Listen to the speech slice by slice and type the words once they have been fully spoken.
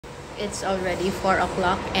It's already 4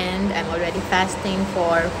 o'clock and I'm already fasting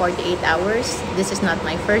for 48 hours. This is not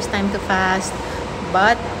my first time to fast,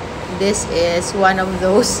 but this is one of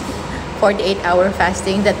those 48-hour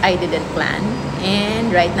fasting that I didn't plan.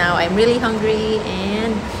 And right now I'm really hungry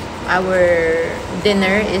and our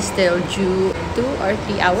dinner is still due 2 or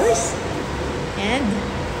 3 hours. And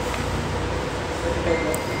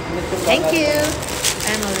thank you.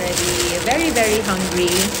 I'm already very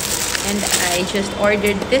hungry. And I just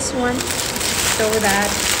ordered this one so that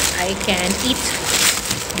I can eat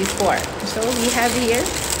before. So we have here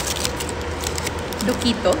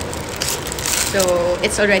Duquito. So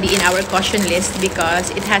it's already in our caution list because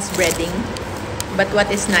it has breading. But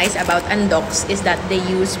what is nice about Andox is that they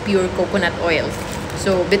use pure coconut oil.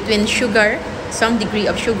 So between sugar, some degree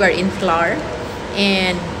of sugar in flour,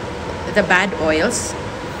 and the bad oils,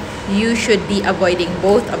 you should be avoiding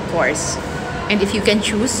both, of course. And if you can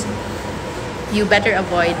choose, you better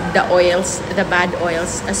avoid the oils, the bad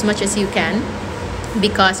oils, as much as you can,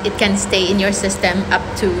 because it can stay in your system up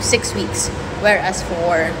to 6 weeks. Whereas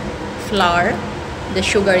for flour, the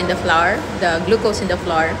sugar in the flour, the glucose in the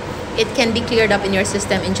flour, it can be cleared up in your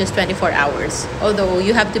system in just 24 hours. Although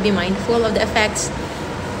you have to be mindful of the effects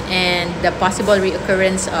and the possible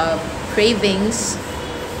reoccurrence of cravings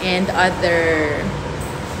and other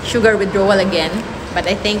sugar withdrawal again. But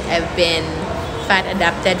I think I've been fat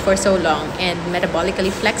adapted for so long and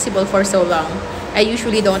metabolically flexible for so long, I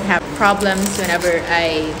usually don't have problems whenever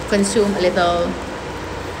I consume a little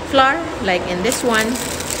flour, like in this one.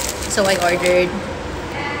 So I ordered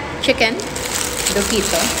chicken,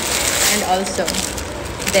 Duquito, and also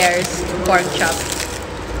there's pork chop.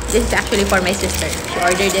 This is actually for my sister. She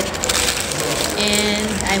ordered it. And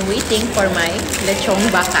I'm waiting for my lechong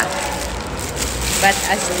baka. But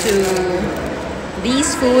as to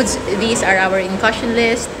these foods, these are our in caution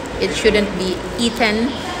list. It shouldn't be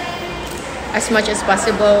eaten as much as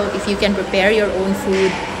possible. If you can prepare your own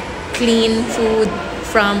food, clean food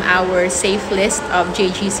from our safe list of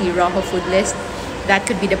JGC Rojo food list, that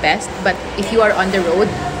could be the best. But if you are on the road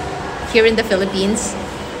here in the Philippines,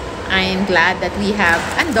 I'm glad that we have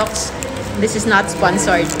Andox. This is not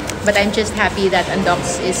sponsored, but I'm just happy that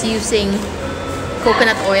Andox is using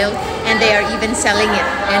coconut oil, and they are even selling it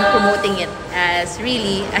and promoting it as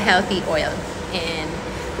really a healthy oil. And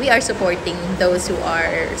we are supporting those who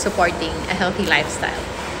are supporting a healthy lifestyle.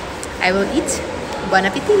 I will eat. Bon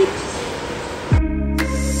appetit!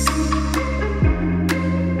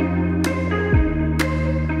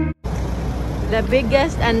 The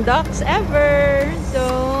biggest Andox ever!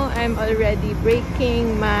 So I'm already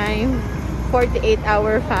breaking my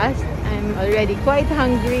 48-hour fast. I'm already quite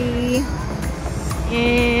hungry.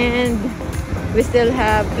 And we still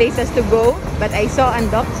have places to go, but I saw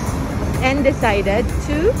Andox and decided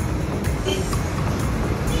to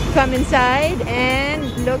come inside and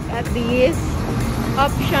look at these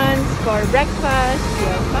options for breakfast. We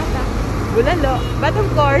have pata, bulalo, but of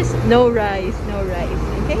course no rice.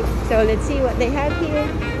 Okay, so let's see what they have here.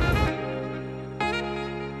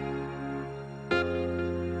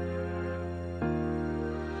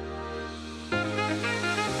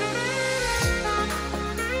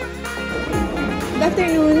 Good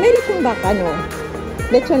afternoon. May lechon baka, no?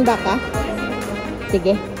 Lechon baka?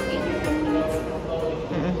 Sige.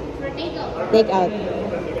 Take out.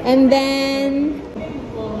 And then,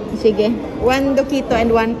 sige. 1 Duquito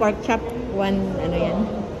and 1 pork chop. 1, ano yan?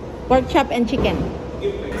 Pork chop and chicken.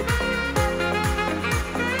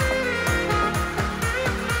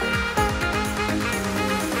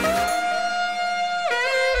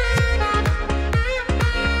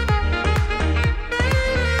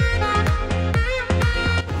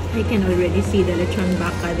 I can already see the lechon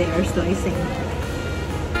baka they are slicing.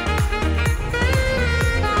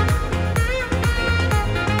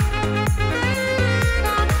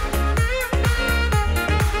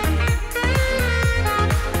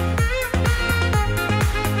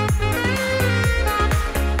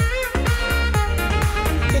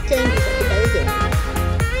 Chicken is appetizer.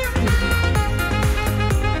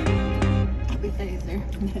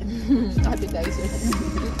 Appetizer.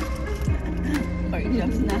 Pork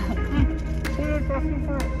chops na.